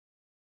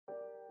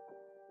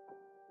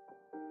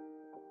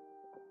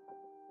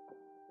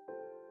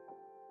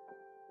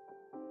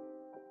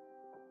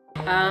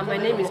My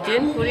name is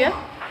Jane Kuria,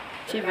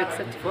 Chief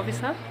Executive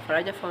Officer,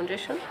 Faraja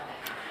Foundation.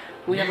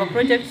 We have a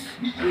project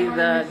with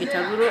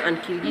Gitaguru and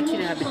Kilgiti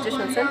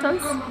Rehabilitation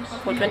Centers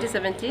for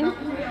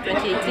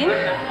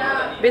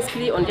 2017-2018,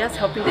 basically on just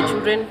helping the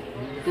children,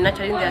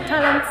 nurturing their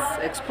talents,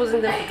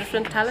 exposing them to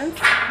different talents,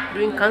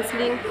 doing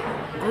counseling,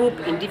 group,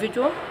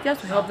 individual,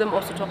 just to help them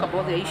also talk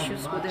about their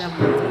issues, what they have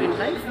gone through in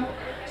life.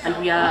 And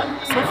we are,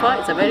 so far,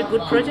 it's a very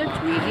good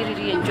project. We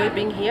really enjoy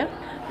being here.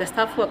 The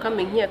staff who are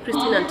coming here,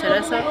 Christine and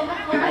Teresa,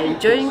 are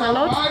enjoying a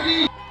lot.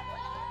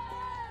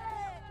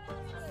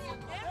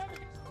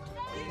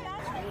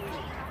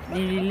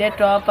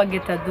 Nililetwa hapa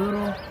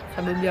Gitaguru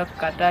sababu ya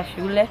kukataa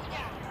shule.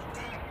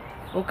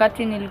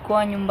 Wakati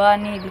nilikuwa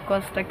nyumbani,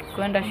 nilikuwa sitaki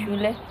kwenda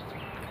shule.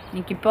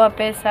 Nikipewa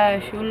pesa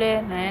ya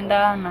shule,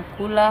 naenda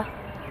nakula,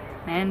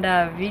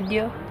 naenda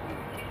video.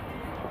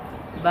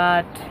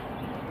 But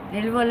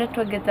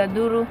nilivyoletwa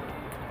Gitaguru,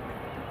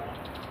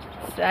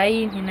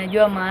 sai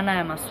ninajua maana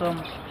ya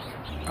masomo.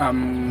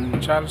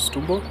 Charles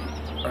Tumbo,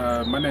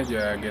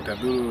 manager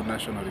Gitaguru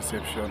National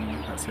Reception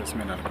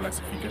Assessment and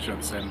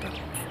Classification Center.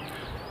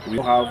 We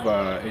have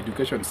an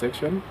education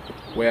section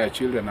where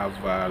children have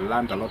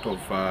learned a lot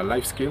of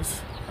life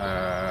skills.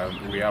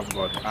 We have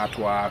got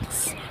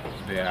artworks.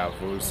 They have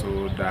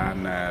also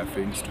done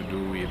things to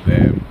do with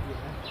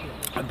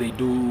they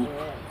do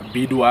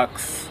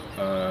beadworks.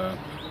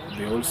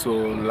 They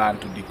also learn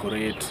to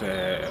decorate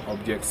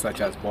objects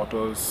such as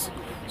bottles.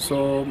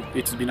 So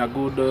it's been a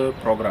good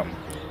program.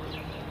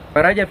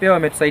 Faraja pia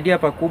wametusaidia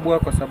pakubwa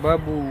kwa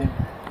sababu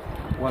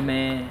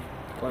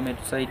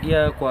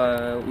wametusaidia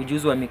kwa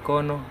ujuzi wa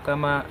mikono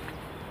kama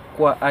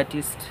kuwa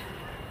artist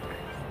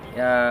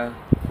ya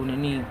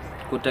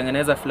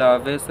kutengeneza flower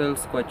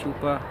vessels kwa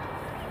chupa.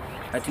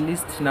 At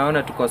least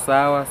naona tuko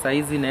sawa.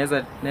 Saizi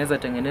naweza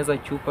tengeneza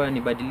chupa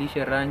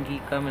nibadilishe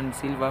rangi kama ni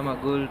silver ama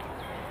gold.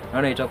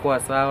 Naona itakuwa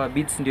sawa.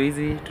 Beads ndio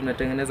hizi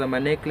tunatengeneza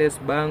necklace,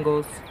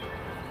 bangles.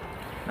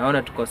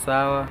 Naona tuko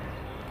sawa.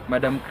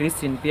 Madam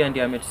Christine pia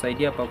ndiye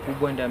ametusaidia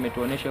pakubwa, ndiye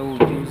ametuonesha huu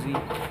ujuzi.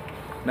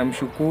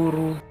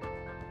 Namshukuru.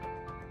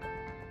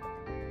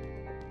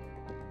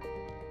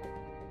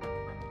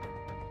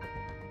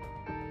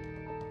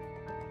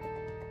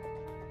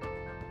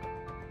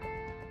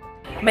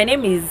 My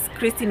name is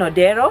Christine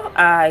Odero.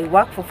 I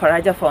work for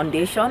Faraja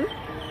Foundation.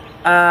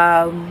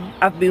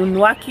 I've been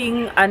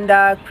working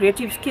under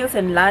Creative Skills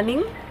and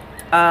Learning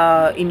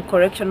in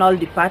correctional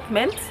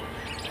departments.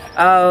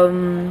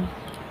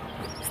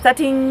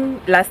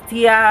 Starting last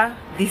year,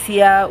 this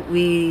year,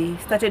 we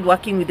started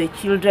working with the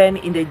children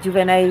in the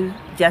juvenile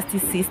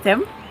justice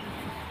system.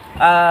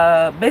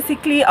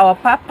 Basically, our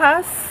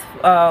purpose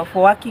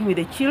for working with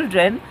the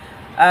children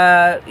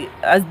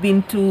has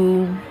been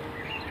to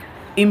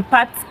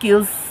impart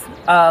skills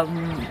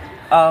on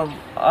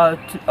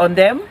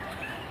them,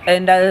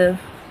 and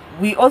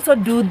we also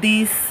do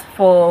this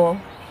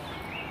for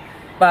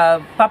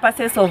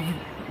purposes of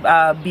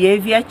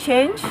behavior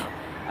change,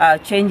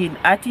 change in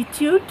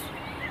attitude,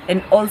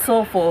 and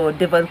also for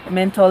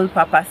developmental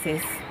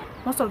purposes.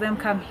 Most of them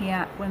come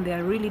here when they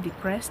are really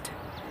depressed.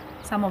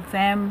 Some of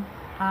them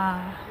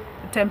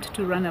attempt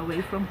to run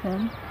away from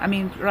home.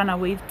 Run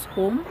away to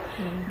home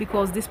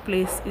because this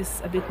place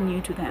is a bit new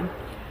to them.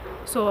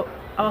 So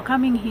our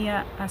coming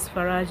here as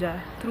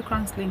Faraja through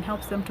counseling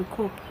helps them to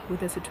cope with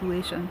the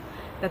situation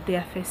that they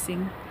are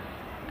facing,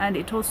 and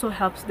it also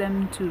helps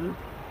them to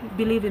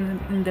believe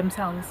in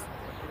themselves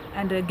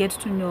and get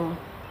to know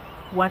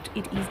what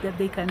it is that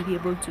they can be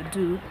able to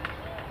do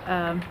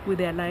with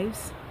their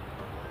lives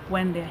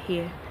when they're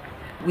here.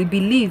 We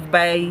believe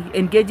by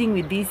engaging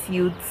with these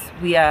youths,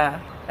 we are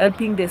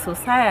helping the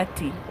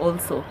society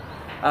also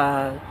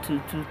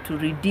to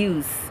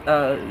reduce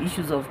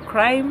issues of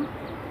crime,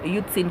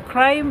 youths in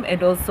crime,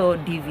 and also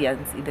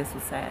deviance in the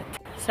society.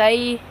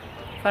 Sai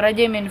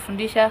Faraja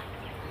imenifundisha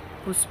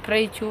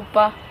kuspray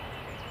chupa.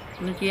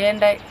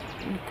 Nikienda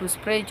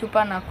kuspray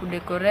chupa na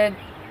kudecorate.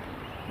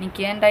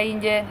 Nikienda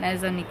nje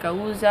naweza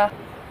nikauza.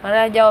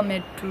 Faraja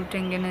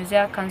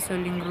wametutengenezea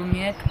counseling room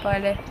yetu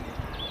pale,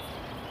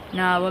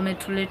 na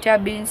wametuletea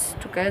beans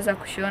tukaweza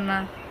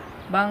kushona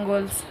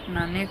bangles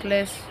na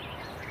necklace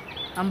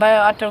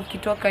ambayo hata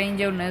ukitoka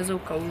nje unaweza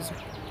ukauza.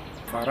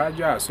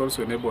 Faraja has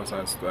also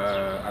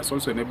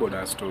enabled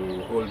us to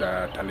hold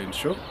a talent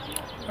show,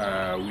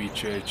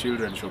 which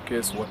children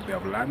showcase what they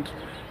have learned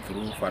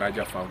through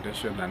Faraja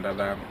Foundation and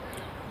other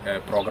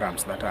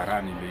programs that are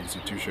run in the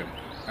institution.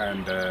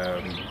 And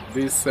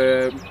this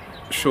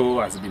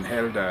show has been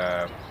held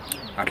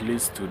at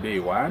least today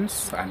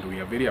once, and we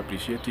are very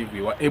appreciative.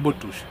 We were able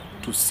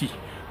to see,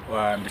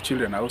 and the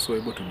children are also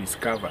able to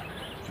discover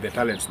the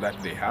talents that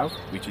they have,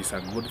 which is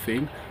a good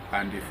thing.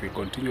 And if we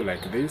continue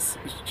like this,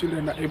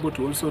 children are able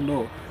to also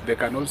know they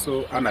can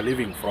also earn a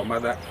living from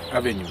other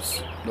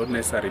avenues, not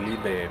necessarily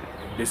the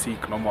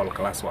basic normal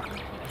classwork.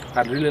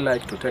 I'd really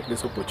like to take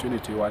this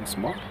opportunity once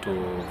more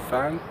to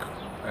thank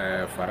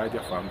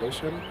Faraja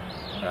Foundation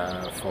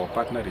for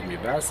partnering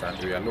with us, and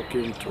we are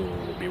looking to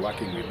be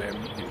working with them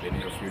in the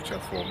near future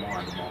for more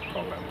and more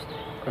programs.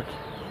 Okay.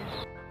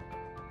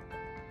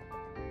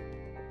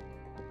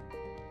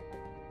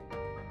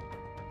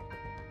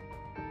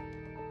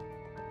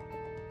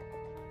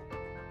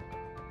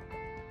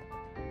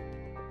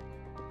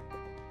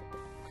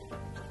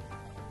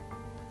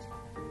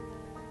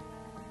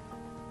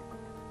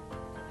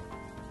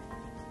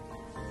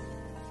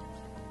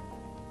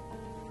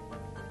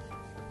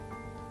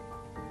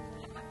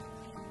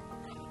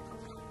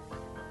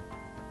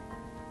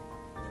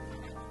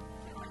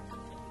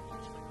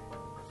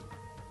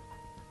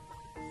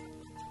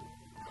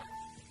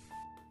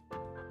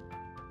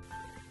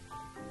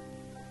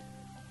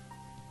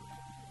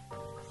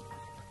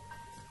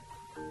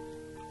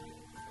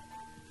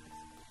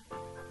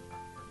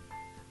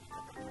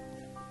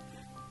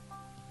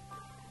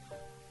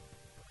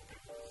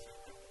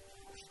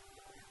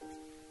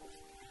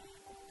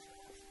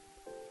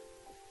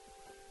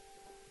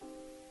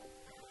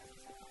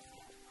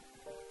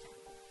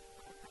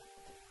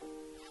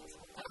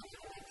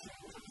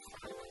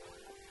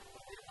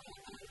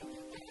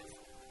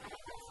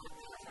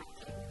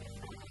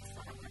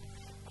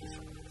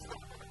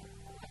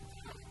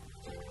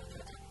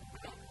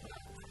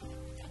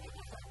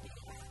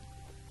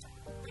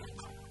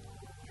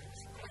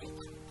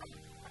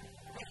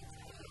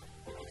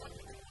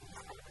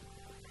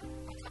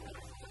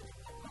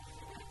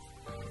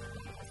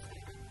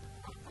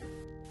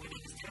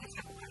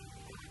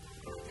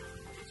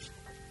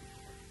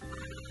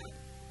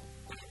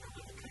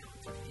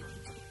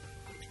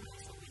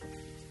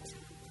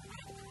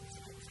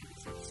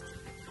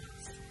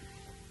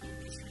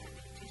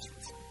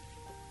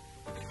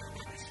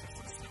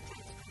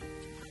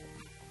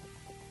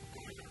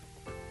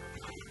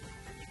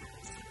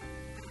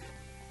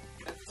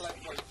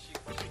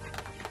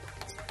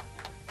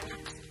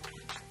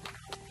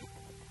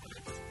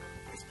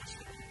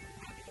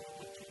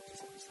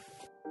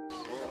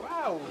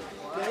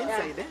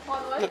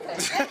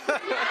 Africa.